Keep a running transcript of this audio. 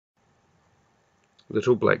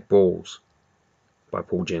Little Black Balls by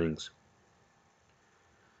Paul Jennings.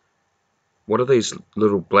 "What are these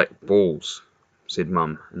little black balls?" said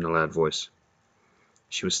Mum in a loud voice.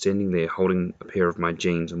 She was standing there holding a pair of my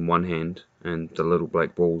jeans in one hand and the little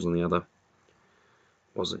black balls in the other.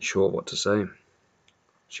 Wasn't sure what to say.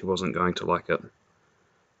 She wasn't going to like it.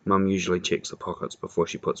 Mum usually checks the pockets before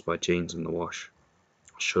she puts my jeans in the wash.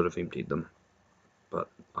 I should have emptied them, but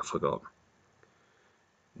I forgot.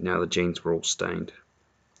 Now the jeans were all stained.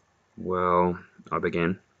 "Well," I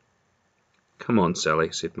began. "Come on,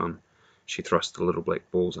 Sally," said Mum. She thrust the little black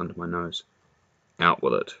balls under my nose. "Out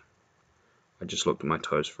with it." I just looked at my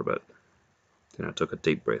toes for a bit. Then I took a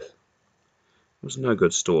deep breath. It was no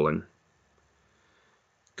good stalling.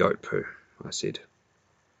 "Goat poo," I said.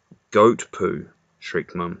 "Goat poo,"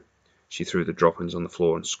 shrieked Mum. She threw the droppings on the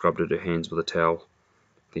floor and scrubbed at her hands with a towel.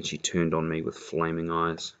 Then she turned on me with flaming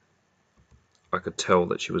eyes. I could tell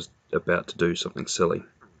that she was about to do something silly,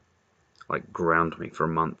 like ground me for a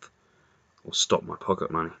month, or stop my pocket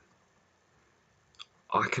money.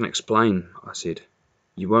 "I can explain," I said.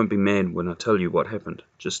 "You won't be mad when I tell you what happened.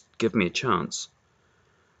 Just give me a chance."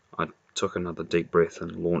 I took another deep breath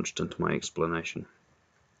and launched into my explanation.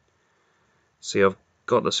 "See, I've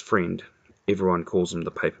got this friend. Everyone calls him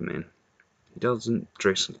the paper man. He doesn't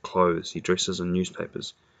dress in clothes, he dresses in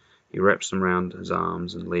newspapers. He wraps them around his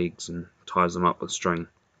arms and legs and ties them up with string.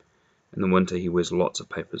 In the winter he wears lots of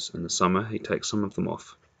papers. In the summer he takes some of them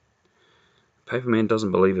off. The paper man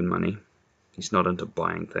doesn't believe in money. He's not into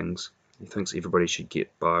buying things. He thinks everybody should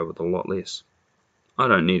get by with a lot less. 'I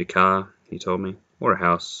don't need a car,' he told me, 'or a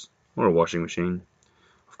house, or a washing machine.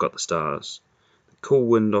 I've got the stars, the cool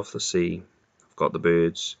wind off the sea. I've got the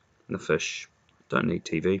birds and the fish. Don't need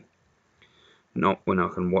TV. Not when I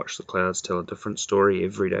can watch the clouds tell a different story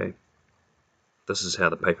every day.' This is how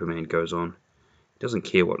the paper man goes on. He doesn't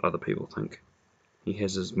care what other people think. He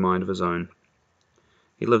has his mind of his own.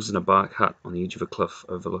 He lives in a bark hut on the edge of a cliff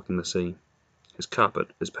overlooking the sea. His carpet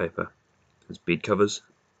is paper. His bed covers,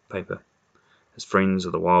 paper. His friends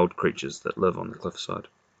are the wild creatures that live on the cliffside.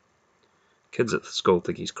 Kids at the school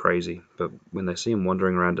think he's crazy, but when they see him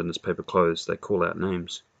wandering around in his paper clothes, they call out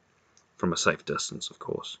names. From a safe distance, of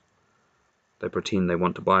course. They pretend they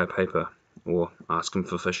want to buy a paper, or ask him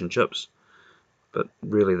for fish and chips, but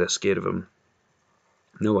really they're scared of him.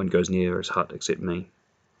 No one goes near his hut except me.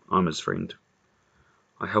 I'm his friend.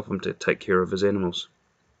 I help him to take care of his animals.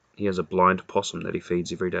 He has a blind possum that he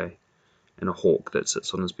feeds every day, and a hawk that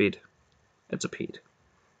sits on his bed. It's a pet.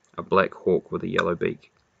 A black hawk with a yellow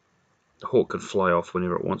beak. The hawk can fly off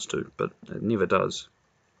whenever it wants to, but it never does.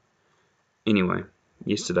 Anyway,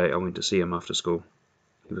 yesterday I went to see him after school.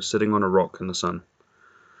 He was sitting on a rock in the sun.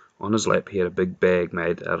 On his lap he had a big bag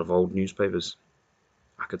made out of old newspapers.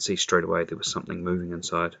 I could see straight away there was something moving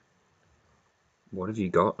inside. "What have you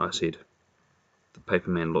got?" I said. The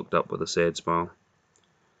paper man looked up with a sad smile.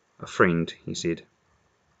 "A friend," he said.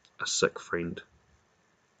 "A sick friend."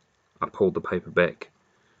 I pulled the paper back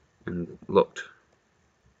and looked.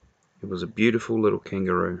 It was a beautiful little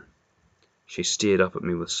kangaroo. She stared up at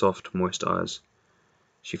me with soft, moist eyes.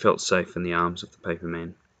 She felt safe in the arms of the paper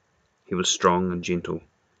man. He was strong and gentle.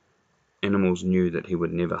 Animals knew that he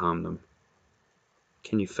would never harm them.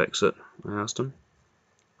 "Can you fix it?" I asked him.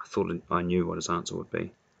 I thought I knew what his answer would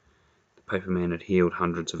be. The paper man had healed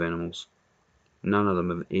hundreds of animals. None of them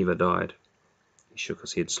have ever died. He shook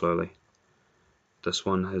his head slowly. "This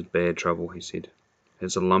one has bad trouble," he said. "It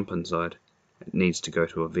has a lump inside. It needs to go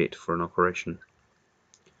to a vet for an operation."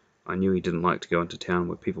 I knew he didn't like to go into town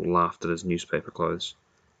where people laughed at his newspaper clothes.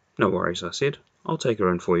 "No worries," I said. "I'll take her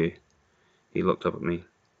in for you." He looked up at me.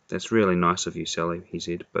 "That's really nice of you, Sally," he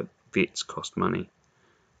said, "but vets cost money.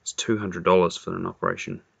 It's $200 for an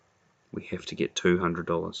operation. We have to get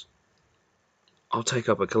 $200. "I'll take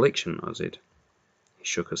up a collection," I said. He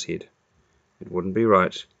shook his head. "It wouldn't be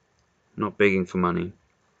right. Not begging for money."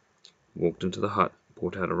 He walked into the hut,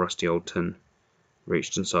 brought out a rusty old tin,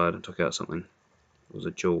 reached inside and took out something. It was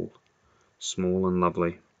a jewel, small and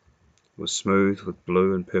lovely. It was smooth with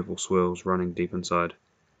blue and purple swirls running deep inside.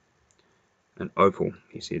 "An opal,"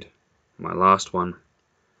 he said. "My last one,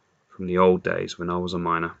 from the old days when I was a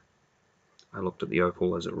miner." I looked at the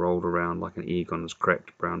opal as it rolled around like an egg on his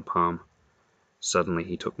cracked brown palm. Suddenly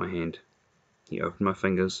he took my hand. He opened my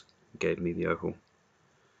fingers and gave me the opal.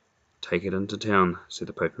 "Take it into town," said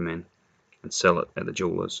the paper man, "and sell it at the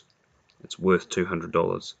jeweller's. It's worth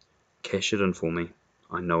 $200. Cash it in for me.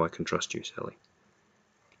 I know I can trust you, Sally."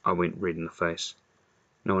 I went red in the face.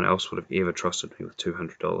 No one else would have ever trusted me with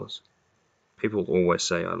 $200. People always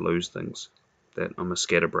say I lose things, that I'm a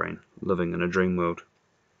scatterbrain, living in a dream world.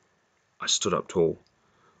 I stood up tall.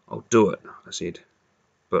 "I'll do it," I said.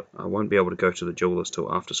 but I won't be able to go to the jeweller's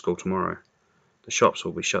till after school tomorrow. The shops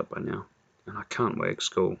will be shut by now, and I can't wag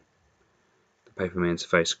school." The paperman's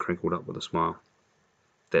face crinkled up with a smile.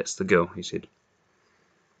 "That's the girl," he said.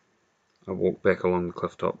 I walked back along the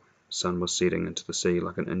cliff top. The sun was setting into the sea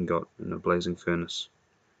like an ingot in a blazing furnace.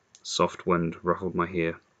 A soft wind ruffled my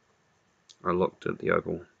hair. I looked at the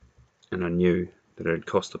opal, and I knew that it had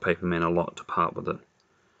cost the paperman a lot to part with it.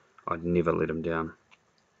 I'd never let him down.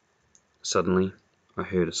 Suddenly, I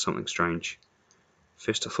heard something strange.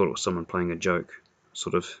 First I thought it was someone playing a joke, a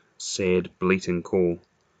sort of sad, bleating call.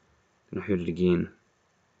 Then I heard it again,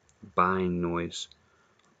 a baying noise,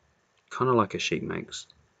 kind of like a sheep makes.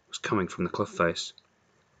 It was coming from the cliff face.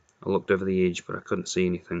 I looked over the edge, but I couldn't see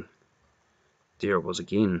anything. There it was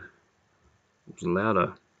again. It was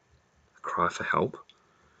louder. A cry for help.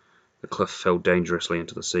 The cliff fell dangerously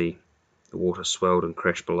into the sea. The water swelled and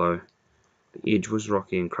crashed below. The edge was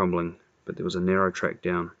rocky and crumbling, but there was a narrow track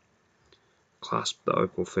down. I clasped the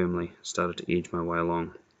opal firmly and started to edge my way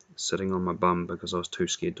along, sitting on my bum because I was too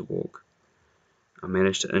scared to walk. I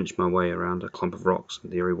managed to inch my way around a clump of rocks,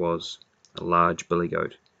 and there he was, a large billy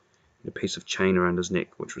goat, and a piece of chain around his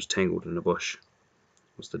neck which was tangled in a bush.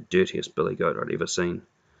 It was the dirtiest billy goat I'd ever seen.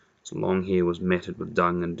 His long hair was matted with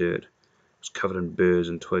dung and dirt. It was covered in burrs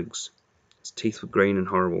and twigs. His teeth were green and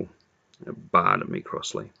horrible, and it barred at me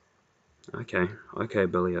crossly. Okay,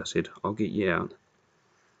 Billy," I said. "I'll get you out."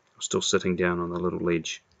 I was still sitting down on the little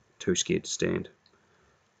ledge, too scared to stand.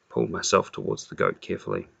 I pulled myself towards the goat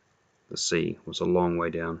carefully. The sea was a long way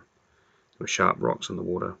down. There were sharp rocks in the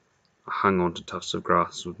water. I hung on to tufts of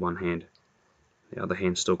grass with one hand. The other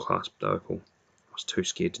hand still clasped the opal. I was too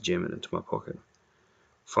scared to jam it into my pocket.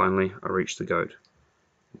 Finally, I reached the goat.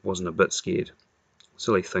 It wasn't a bit scared. The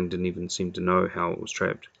silly thing didn't even seem to know how it was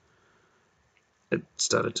trapped. It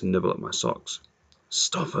started to nibble at my socks.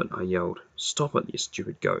 "Stop it," I yelled. "Stop it, you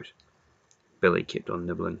stupid goat." Billy kept on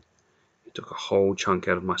nibbling. He took a whole chunk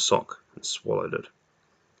out of my sock and swallowed it.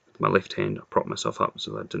 With my left hand, I propped myself up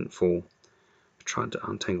so that I didn't fall. I tried to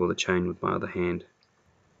untangle the chain with my other hand.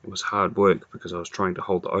 It was hard work because I was trying to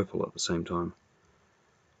hold the opal at the same time.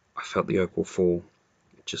 I felt the opal fall.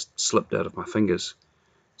 It just slipped out of my fingers.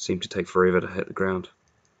 It seemed to take forever to hit the ground.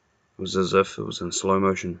 It was as if it was in slow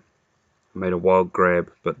motion. I made a wild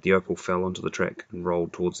grab, but the opal fell onto the track and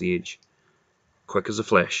rolled towards the edge. Quick as a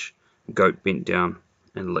flash, the goat bent down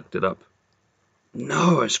and licked it up.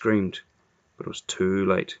 "No!" I screamed, but it was too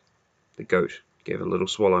late. The goat gave a little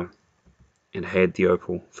swallow and had the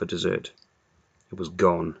opal for dessert. It was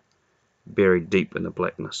gone, buried deep in the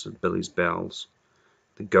blackness of Billy's bowels.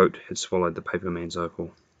 The goat had swallowed the paperman's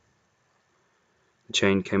opal. The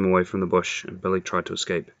chain came away from the bush, and Billy tried to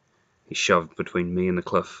escape. He shoved between me and the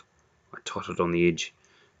cliff. I tottered on the edge.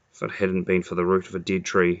 If it hadn't been for the root of a dead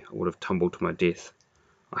tree, I would have tumbled to my death.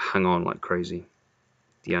 I hung on like crazy.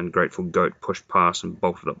 The ungrateful goat pushed past and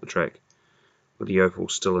bolted up the track, with the opal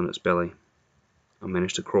still in its belly. I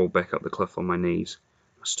managed to crawl back up the cliff on my knees.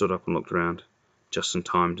 I stood up and looked around, just in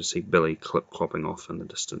time to see Billy clip-clopping off in the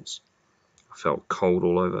distance. I felt cold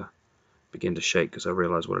all over, began to shake as I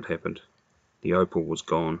realized what had happened. The opal was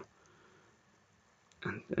gone,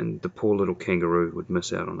 and the poor little kangaroo would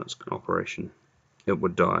miss out on its operation. It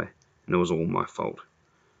would die, and it was all my fault.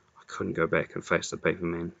 I couldn't go back and face the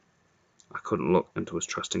paperman. I couldn't look into his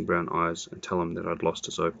trusting brown eyes and tell him that I'd lost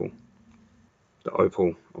his opal. The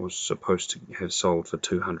opal I was supposed to have sold for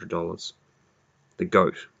 $200. The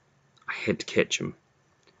goat, I had to catch him.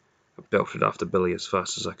 I belted after Billy as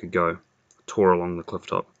fast as I could go. I tore along the cliff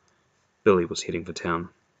top. Billy was heading for town,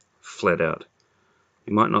 flat out.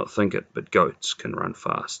 You might not think it, but goats can run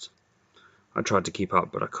fast. I tried to keep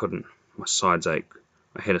up, but I couldn't. My sides ached.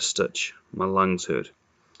 I had a stitch. My lungs hurt.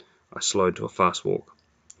 I slowed to a fast walk.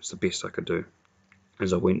 It was the best I could do.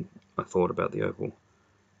 As I went, I thought about the opal.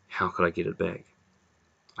 How could I get it back?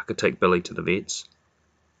 I could take Billy to the vet's.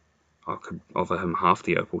 I could offer him half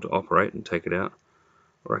the opal to operate and take it out.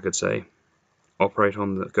 Or I could say, operate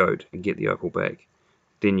on the goat and get the opal back.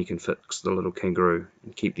 Then you can fix the little kangaroo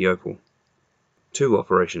and keep the opal. 2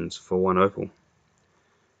 operations for 1 opal.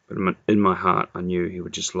 But in my heart I knew he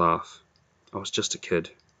would just laugh. I was just a kid.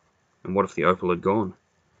 And what if the opal had gone?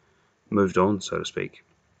 Moved on, so to speak.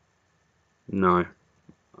 No,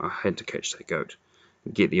 I had to catch that goat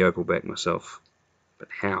and get the opal back myself. But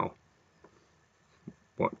how?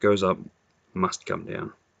 What goes up must come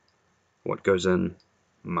down. What goes in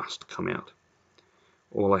must come out.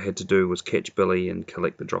 All I had to do was catch Billy and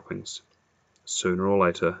collect the droppings. Sooner or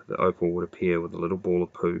later, the opal would appear with a little ball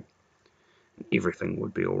of poo, and everything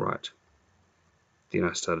would be all right. Then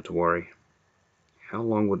I started to worry. How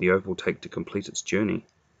long would the opal take to complete its journey?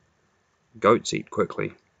 Goats eat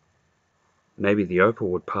quickly. Maybe the opal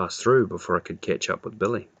would pass through before I could catch up with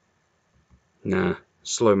Billy. Nah,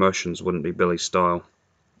 slow motions wouldn't be Billy's style.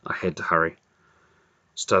 I had to hurry.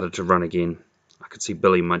 Started to run again. I could see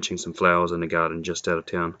Billy munching some flowers in the garden just out of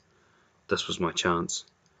town. This was my chance.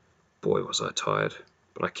 Boy, was I tired,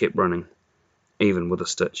 but I kept running, even with a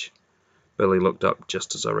stitch. Billy looked up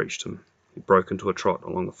just as I reached him. He broke into a trot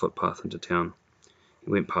along the footpath into town.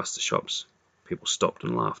 He went past the shops. People stopped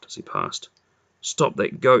and laughed as he passed. "Stop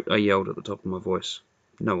that goat!" I yelled at the top of my voice.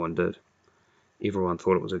 No one did. Everyone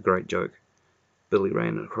thought it was a great joke. Billy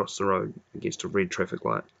ran across the road against a red traffic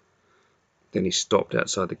light. Then he stopped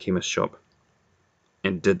outside the chemist shop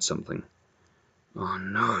and did something. "Oh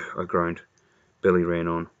no," I groaned. Billy ran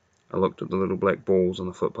on. I looked at the little black balls on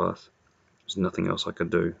the footpath. There was nothing else I could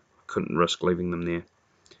do. I couldn't risk leaving them there.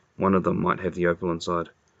 One of them might have the opal inside.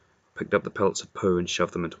 I picked up the pellets of poo and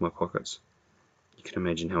shoved them into my pockets. You can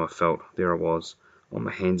imagine how I felt. There I was, on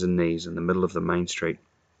my hands and knees in the middle of the main street,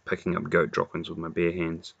 picking up goat droppings with my bare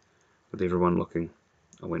hands. With everyone looking,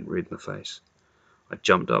 I went red in the face. I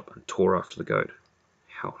jumped up and tore after the goat.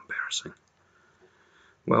 How embarrassing.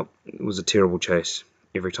 Well, it was a terrible chase.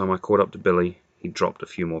 Every time I caught up to Billy, he dropped a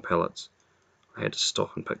few more pellets. I had to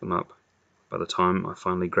stop and pick them up. By the time I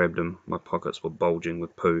finally grabbed him, my pockets were bulging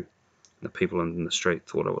with poo, and the people in the street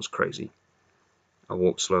thought I was crazy. I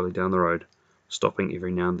walked slowly down the road, stopping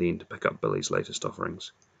every now and then to pick up Billy's latest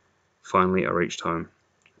offerings. Finally, I reached home.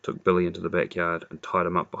 I took Billy into the backyard and tied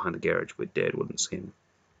him up behind the garage where Dad wouldn't see him.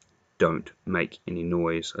 "Don't make any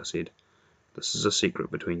noise," I said. "This is a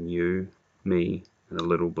secret between you, me, and the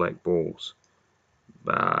little black balls."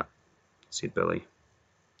 "Bah," said Billy.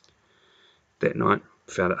 That night,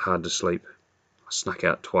 I found it hard to sleep. I snuck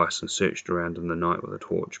out twice and searched around in the night with a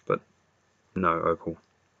torch, but no opal.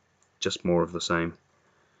 Just more of the same.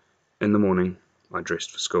 In the morning, I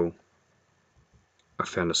dressed for school. I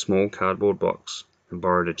found a small cardboard box and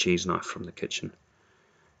borrowed a cheese knife from the kitchen.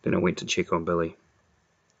 Then I went to check on Billy.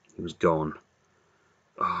 He was gone.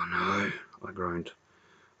 "Oh no," I groaned.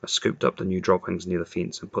 I scooped up the new droppings near the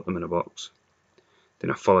fence and put them in a box.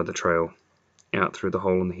 Then I followed the trail, out through the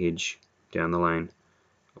hole in the hedge, down the lane.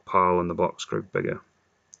 A pile in the box grew bigger.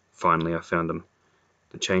 Finally I found him.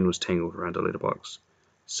 The chain was tangled around a letterbox.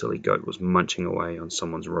 Silly goat was munching away on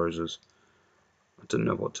someone's roses. I didn't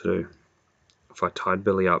know what to do. If I tied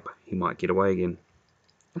Billy up, he might get away again.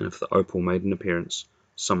 And if the opal made an appearance,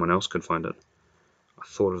 someone else could find it. I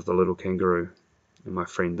thought of the little kangaroo and my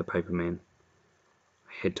friend the paper man.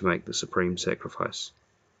 I had to make the supreme sacrifice.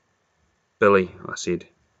 "Billy," I said,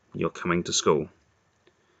 "you're coming to school."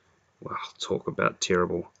 Well, talk about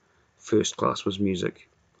terrible. First class was music.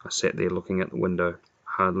 I sat there looking at the window,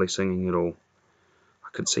 hardly singing at all. I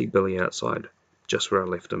could see Billy outside, just where I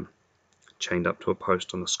left him, chained up to a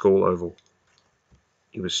post on the school oval.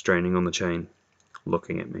 He was straining on the chain,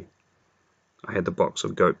 looking at me. I had the box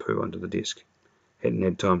of goat poo under the desk. Hadn't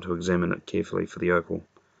had time to examine it carefully for the opal.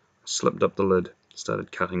 I slipped up the lid,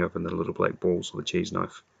 started cutting open the little black balls with a cheese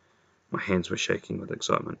knife. My hands were shaking with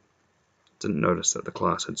excitement. Didn't notice that the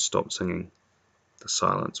class had stopped singing. The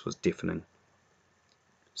silence was deafening.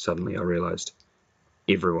 Suddenly I realized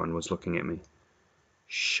everyone was looking at me.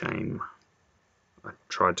 Shame. I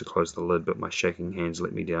tried to close the lid, but my shaking hands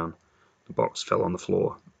let me down. The box fell on the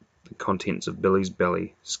floor. The contents of Billy's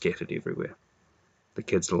belly scattered everywhere. The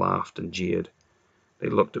kids laughed and jeered. They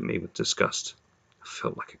looked at me with disgust. I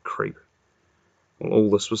felt like a creep. While all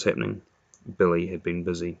this was happening, Billy had been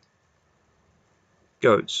busy.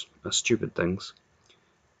 Goats are stupid things.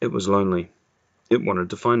 It was lonely. It wanted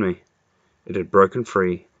to find me. It had broken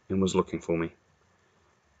free and was looking for me.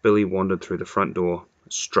 Billy wandered through the front door,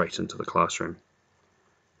 straight into the classroom.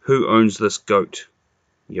 "Who owns this goat?"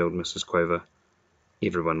 yelled Mrs. Quaver.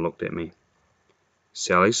 Everyone looked at me.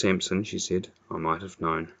 "Sally Sampson," she said. "I might have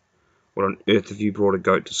known. What on earth have you brought a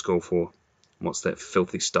goat to school for? What's that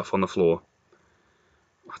filthy stuff on the floor?"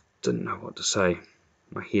 I didn't know what to say.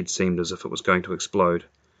 My head seemed as if it was going to explode.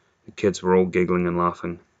 The kids were all giggling and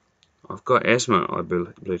laughing. "I've got asthma," I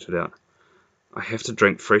blurted out. "I have to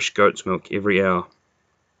drink fresh goat's milk every hour."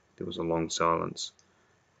 There was a long silence.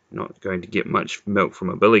 "Not going to get much milk from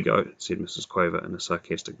a billy goat," said Mrs. Quaver in a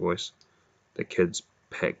sarcastic voice. The kids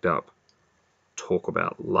packed up. Talk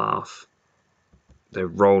about laugh. They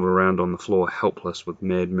rolled around on the floor helpless with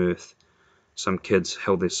mad mirth. Some kids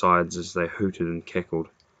held their sides as they hooted and cackled.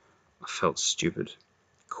 I felt stupid,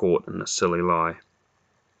 caught in a silly lie.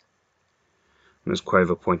 Miss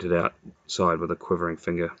Quaver pointed outside with a quivering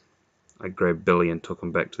finger. I grabbed Billy and took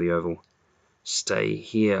him back to the oval. "Stay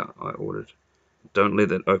here," I ordered. "Don't let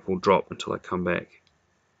that opal drop until I come back."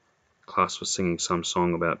 Class was singing some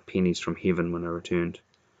song about pennies from heaven when I returned.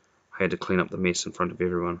 I had to clean up the mess in front of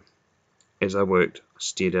everyone. As I worked, I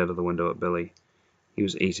stared out of the window at Billy. He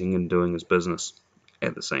was eating and doing his business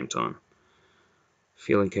at the same time. A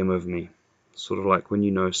feeling came over me, sort of like when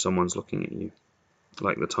you know someone's looking at you.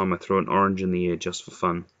 Like the time I threw an orange in the air just for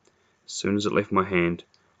fun. As soon as it left my hand,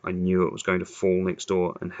 I knew it was going to fall next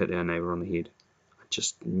door and hit our neighbour on the head. I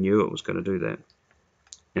just knew it was going to do that.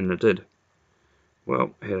 And it did.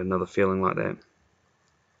 Well, I had another feeling like that.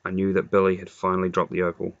 I knew that Billy had finally dropped the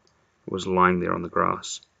opal. It was lying there on the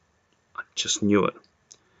grass. I just knew it. The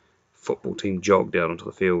football team jogged out onto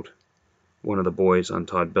the field. One of the boys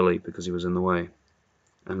untied Billy because he was in the way.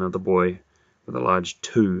 Another boy, with a large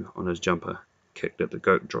 2 on his jumper, kicked at the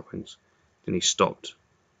goat droppings. Then he stopped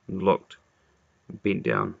and looked and bent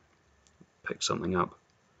down, picked something up.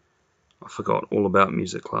 I forgot all about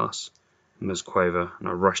music class and Miss Quaver, and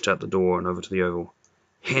I rushed out the door and over to the oval.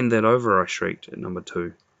 "Hand that over," I shrieked at number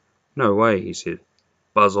 2. "No way," he said.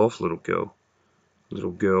 "Buzz off, little girl."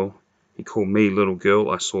 Little girl. He called me little girl.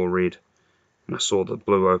 I saw red, and I saw the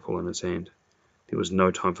blue opal in his hand. There was no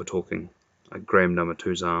time for talking. I grabbed number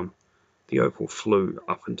 2's arm. The opal flew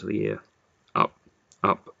up into the air. Up,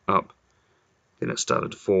 up, up. Then it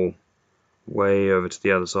started to fall, way over to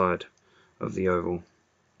the other side of the oval.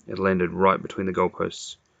 It landed right between the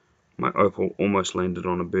goalposts. My opal almost landed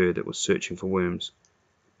on a bird that was searching for worms.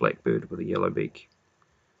 A black bird with a yellow beak.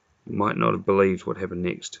 You might not have believed what happened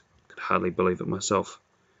next. I could hardly believe it myself.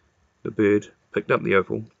 The bird picked up the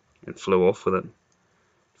opal and flew off with it. It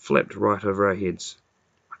flapped right over our heads.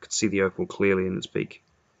 I could see the opal clearly in its beak.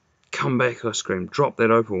 "Come back," I screamed. "Drop that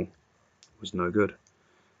opal." It was no good.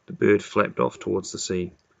 The bird flapped off towards the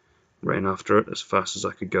sea. Ran after it as fast as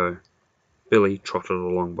I could go. Billy trotted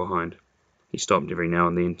along behind. He stopped every now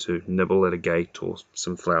and then to nibble at a gate or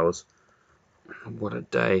some flowers. What a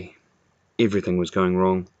day. Everything was going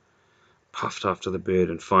wrong. Puffed after the bird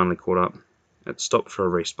and finally caught up. It stopped for a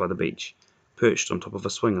rest by the beach, perched on top of a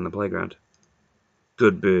swing in the playground.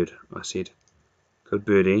 "Good bird," I said. "Good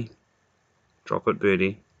birdie." "Drop it,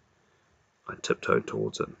 birdie." I tiptoed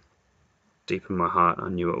towards it. Deep in my heart I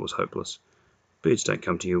knew it was hopeless. Birds don't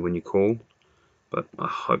come to you when you call, but I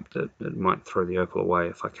hoped that it might throw the opal away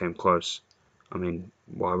if I came close. I mean,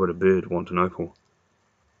 why would a bird want an opal?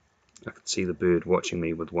 I could see the bird watching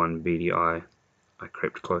me with one beady eye. I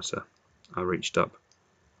crept closer. I reached up,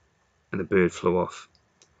 and the bird flew off.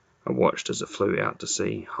 I watched as it flew out to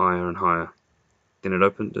sea, higher and higher. Then it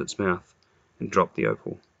opened its mouth and dropped the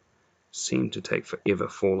opal. It seemed to take forever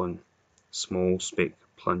falling, small speck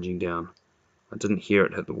plunging down. I didn't hear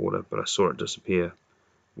it hit the water, but I saw it disappear,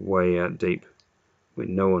 way out deep, where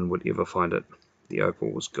no one would ever find it. The opal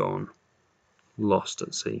was gone, lost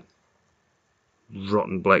at sea.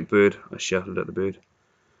 "Rotten blackbird," I shouted at the bird.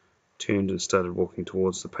 Turned and started walking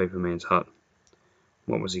towards the paper man's hut.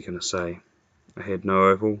 What was he going to say? I had no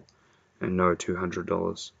opal and no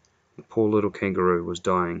 $200. The poor little kangaroo was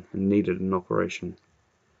dying and needed an operation.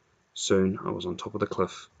 Soon I was on top of the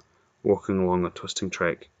cliff, walking along a twisting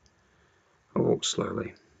track. I walked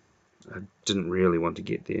slowly. I didn't really want to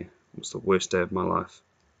get there. It was the worst day of my life.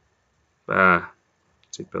 "Bah,"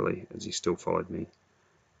 said Billy, as he still followed me.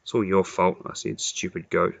 "It's all your fault," I said. "Stupid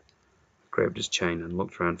goat." I grabbed his chain and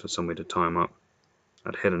looked around for somewhere to tie him up.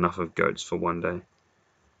 I'd had enough of goats for one day.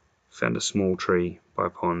 Found a small tree by a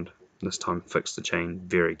pond. This time fixed the chain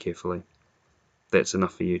very carefully. "That's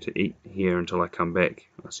enough for you to eat here until I come back,"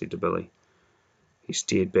 I said to Billy. He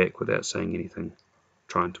stared back without saying anything,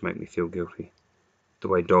 trying to make me feel guilty, the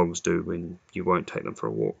way dogs do when you won't take them for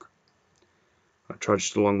a walk. I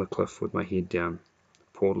trudged along the cliff with my head down.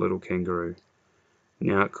 Poor little kangaroo.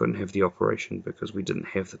 Now it couldn't have the operation because we didn't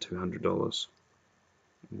have the $200.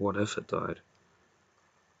 What if it died?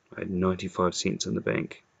 I had 95 cents in the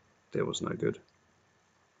bank. That was no good.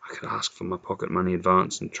 I could ask for my pocket money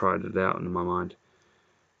advance and tried it out in my mind.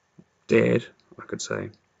 "Dad," I could say,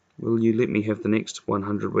 "will you let me have the next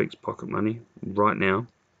 100 weeks' pocket money right now?"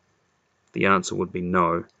 The answer would be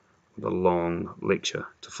no, with a long lecture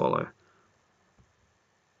to follow.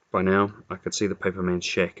 By now, I could see the paperman's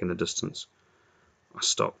shack in the distance. I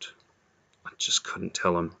stopped. I just couldn't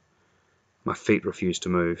tell him. My feet refused to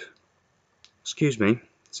move. "Excuse me,"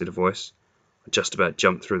 said a voice. I just about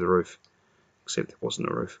jumped through the roof, except there wasn't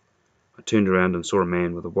a roof. I turned around and saw a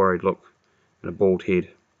man with a worried look and a bald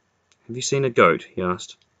head. "Have you seen a goat?" he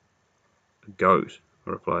asked. "A goat?"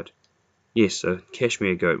 I replied. "Yes, a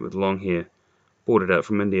cashmere goat with long hair. Bought it out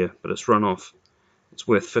from India, but it's run off. It's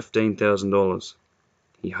worth $15,000.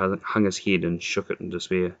 He hung his head and shook it in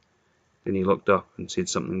despair. Then he looked up and said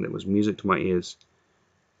something that was music to my ears.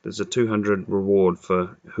 There's a 200 reward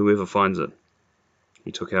for whoever finds it.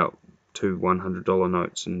 He took out 2 $100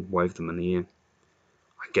 notes and waved them in the air.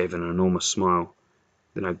 I gave an enormous smile.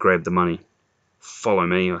 Then I grabbed the money. "Follow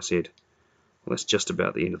me," I said. Well, that's just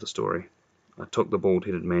about the end of the story. I took the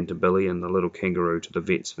bald-headed man to Billy and the little kangaroo to the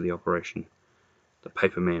vet's for the operation. The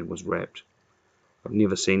paper man was wrapped. I've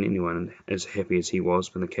never seen anyone as happy as he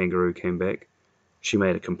was when the kangaroo came back. She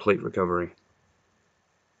made a complete recovery.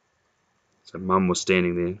 So Mum was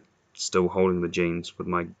standing there, still holding the jeans, with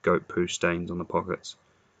my goat poo stains on the pockets.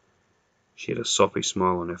 She had a soppy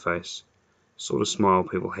smile on her face, the sort of smile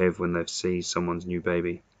people have when they see someone's new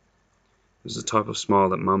baby. It was the type of smile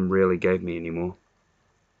that Mum rarely gave me anymore.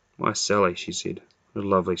 "Why, Sally," she said, "what a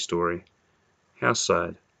lovely story. How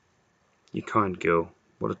sad. You kind girl,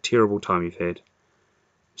 what a terrible time you've had."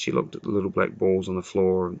 She looked at the little black balls on the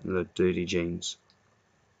floor and the dirty jeans.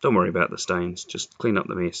 "Don't worry about the stains, just clean up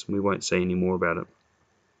the mess and we won't say any more about it."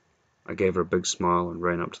 I gave her a big smile and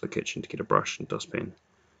ran up to the kitchen to get a brush and dustpan.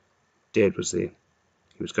 Dad was there.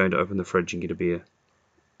 He was going to open the fridge and get a beer.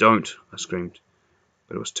 "Don't!" I screamed,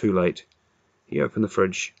 but it was too late. He opened the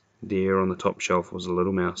fridge. There on the top shelf was a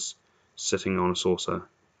little mouse, sitting on a saucer,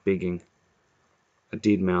 begging. A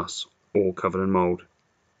dead mouse, all covered in mould.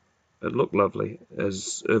 It looked lovely,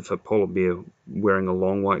 as if a polar bear wearing a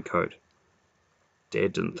long white coat.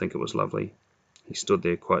 Dad didn't think it was lovely. He stood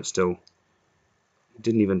there quite still. He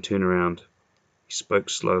didn't even turn around. He spoke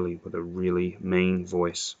slowly with a really mean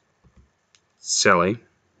voice. "Sally,"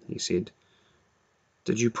 he said,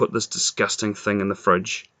 "did you put this disgusting thing in the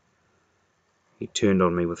fridge?" He turned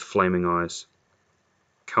on me with flaming eyes.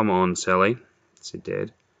 "Come on, Sally," said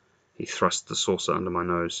Dad. He thrust the saucer under my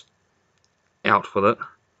nose. "Out with it."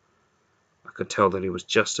 I could tell that he was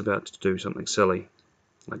just about to do something silly,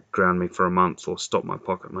 like ground me for a month or stop my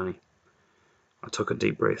pocket money. I took a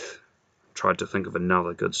deep breath, tried to think of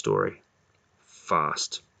another good story.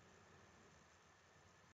 Fast.